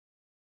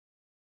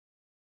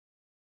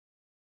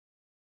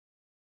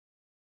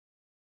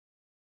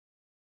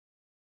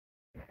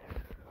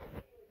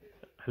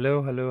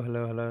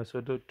Hello. So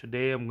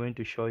today I'm going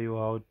to show you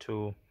how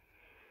to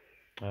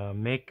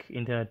make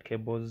internet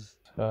cables,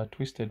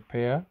 twisted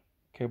pair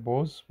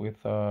cables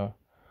with RJ45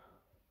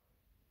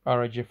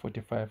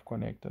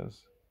 connectors.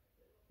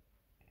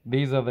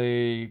 These are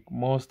the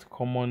most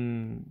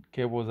common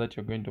cables that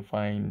you're going to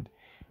find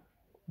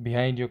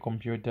behind your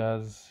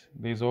computers.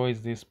 There's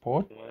always this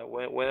port.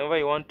 Whenever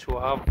you want to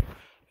have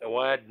a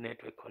wired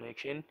network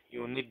connection,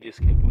 you need these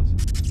cables.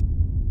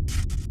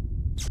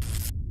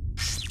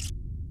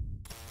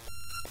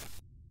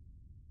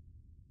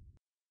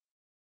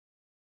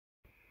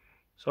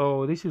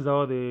 So this is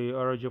how the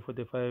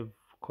RJ45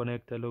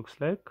 connector looks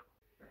like.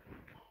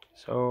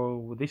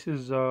 So this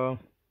is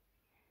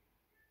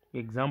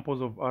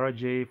examples of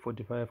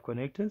RJ45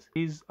 connectors.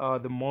 These are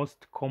the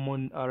most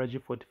common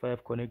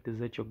RJ45 connectors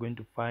that you're going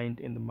to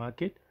find in the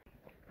market.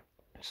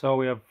 So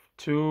we have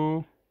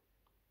two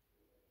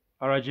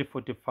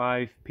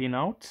RJ45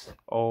 pinouts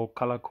or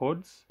color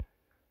codes.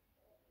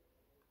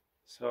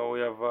 So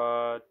we have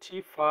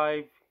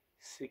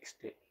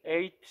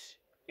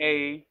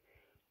T568A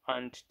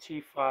and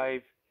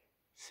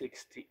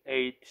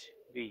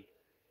T568B,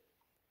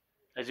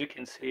 as you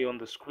can see on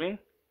the screen.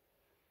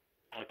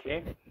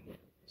 Okay,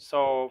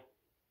 so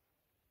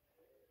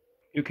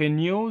you can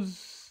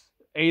use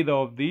either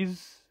of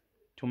these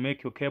to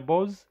make your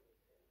cables,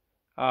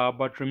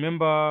 but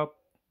remember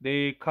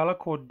the color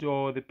code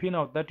or the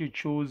pinout that you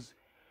choose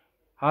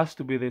has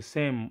to be the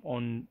same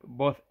on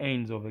both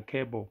ends of the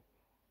cable.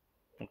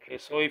 Okay,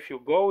 so if you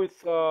go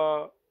with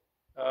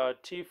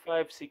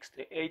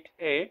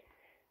T568A,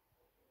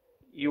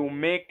 you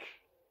make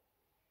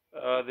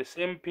the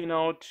same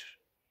pinout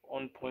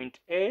on point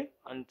A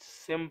and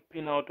same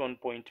pinout on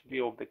point B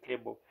of the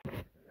cable.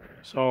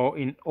 So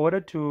in order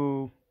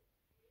to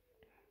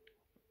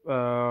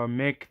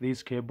make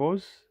these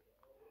cables,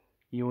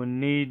 you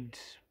need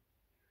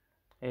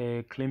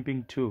a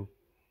clamping tool.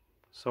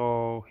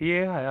 So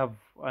here I have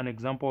an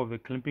example of a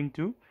clamping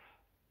tool.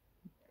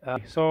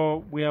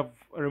 So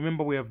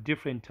remember we have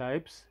different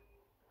types.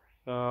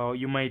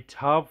 You might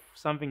have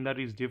something that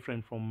is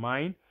different from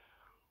mine.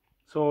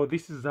 So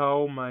this is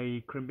how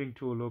my crimping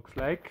tool looks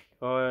like.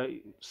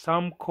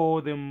 Some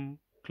call them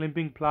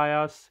clamping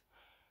pliers,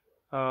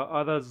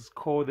 others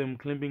call them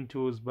clamping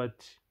tools,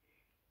 but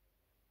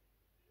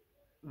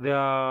they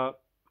are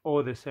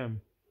all the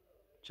same,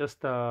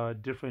 just a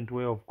different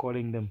way of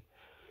calling them.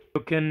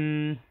 You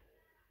can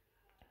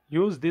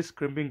use this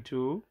crimping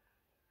tool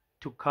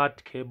to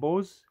cut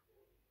cables.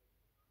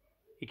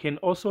 You can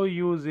also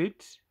use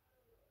it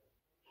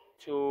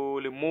to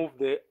remove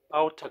the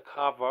outer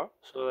cover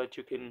so that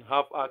you can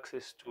have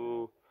access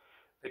to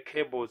the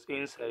cables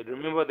inside.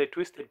 Remember, the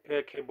twisted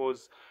pair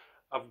cables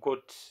have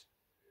got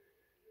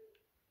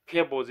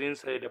cables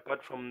inside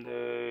apart from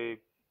the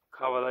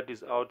cover that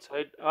is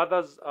outside.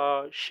 Others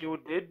are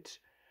shielded,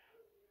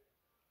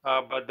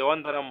 but the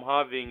one that I'm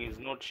having is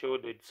not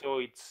shielded, so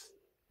it's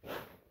a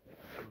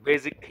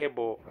basic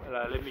cable.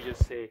 Let me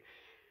just say.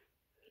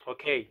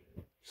 Okay,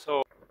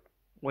 so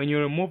when you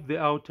remove the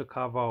outer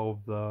cover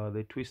of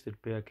the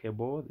twisted pair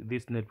cable,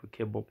 this network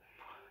cable,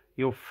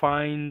 you'll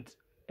find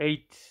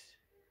 8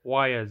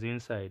 wires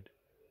inside.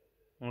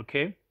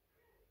 Okay,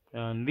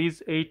 and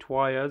these 8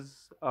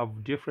 wires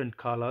have different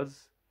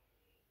colors.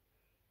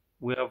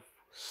 We have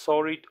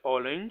solid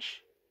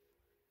orange,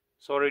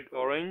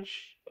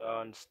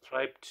 and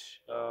striped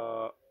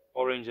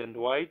orange and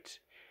white.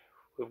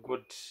 We've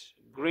got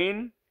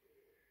green,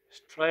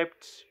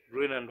 striped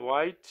green and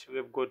white.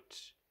 We've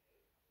got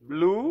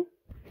blue,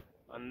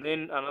 and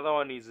then another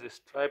one is a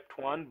striped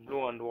one,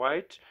 blue and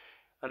white,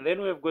 and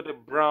then we've got a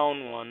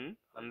brown one,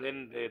 and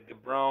then the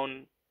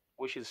brown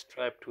which is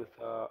striped with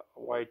a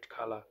white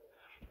color.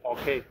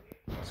 Okay,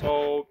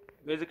 so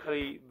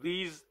basically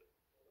these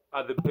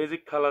are the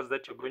basic colors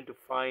that you're going to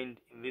find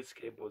in these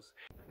cables.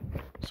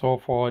 So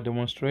for our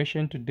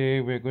demonstration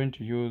today, we're going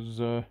to use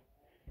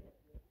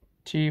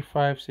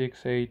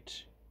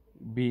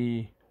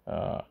T568B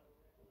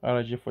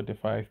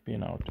RJ45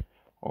 pinout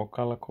or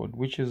color code,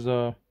 which is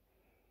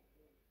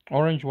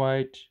orange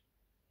white,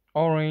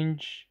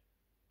 orange,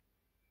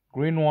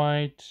 green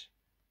white,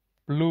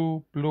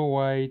 blue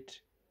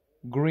white,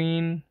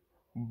 green,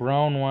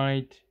 brown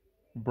white,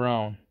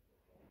 brown.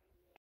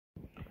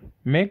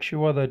 Make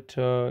sure that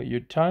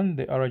you turn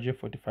the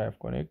RJ45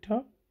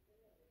 connector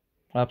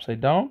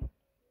upside down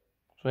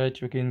so that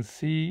you can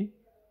see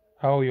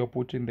how you're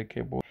putting the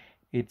cable.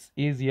 It's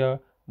easier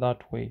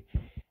that way.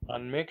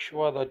 And make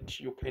sure that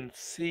you can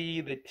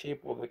see the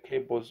tip of the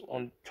cables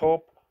on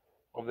top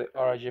of the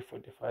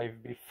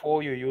RJ45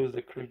 before you use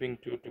the crimping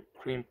tool to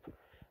crimp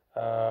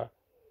the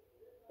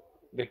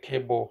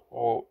cable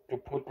or to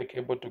put the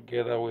cable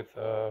together with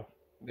the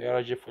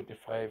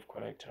RJ45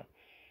 connector.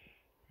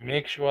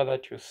 Make sure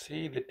that you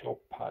see the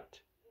top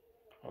part.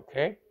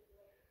 Okay,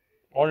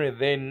 only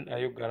then are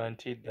you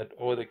guaranteed that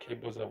all the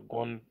cables have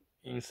gone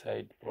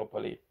inside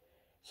properly.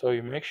 So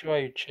you make sure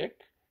you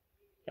check,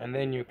 and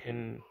then you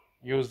can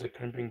use the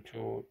crimping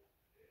tool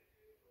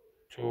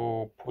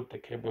to put the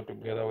cable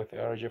together with the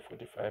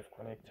RJ45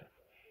 connector.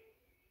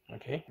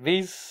 Okay,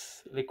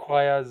 this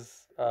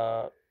requires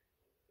a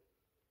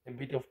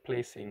bit of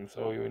placing,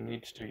 so you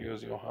need to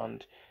use your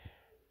hand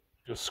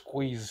to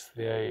squeeze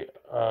the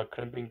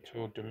clamping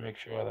tool to make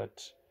sure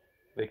that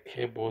the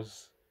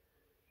cables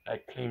are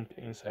clamped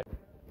inside.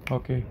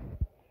 Okay,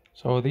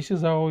 so this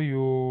is how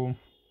you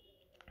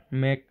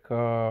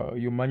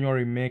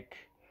manually make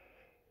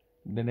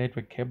the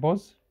network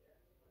cables.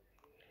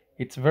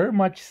 It's very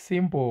much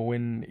simple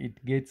when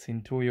it gets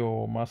into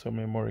your muscle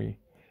memory.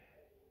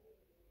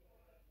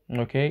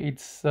 Okay,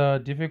 it's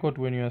difficult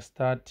when you're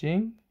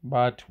starting,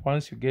 but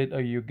once you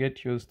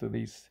get used to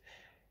this,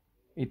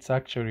 it's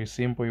actually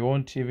simple. You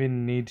won't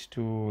even need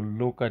to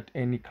look at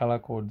any color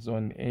codes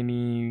on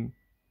any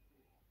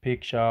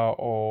picture,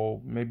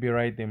 or maybe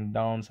write them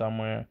down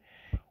somewhere.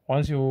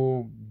 Once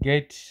you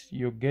get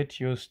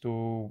used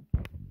to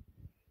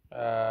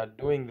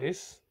doing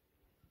this,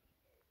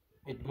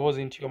 it goes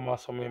into your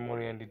muscle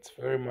memory, and it's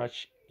very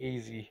much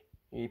easy.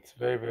 It's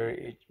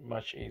very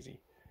much easy.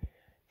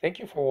 Thank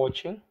you for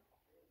watching,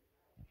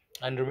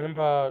 and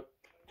remember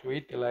to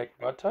hit the like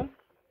button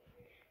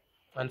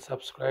and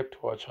subscribe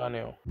to our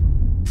channel.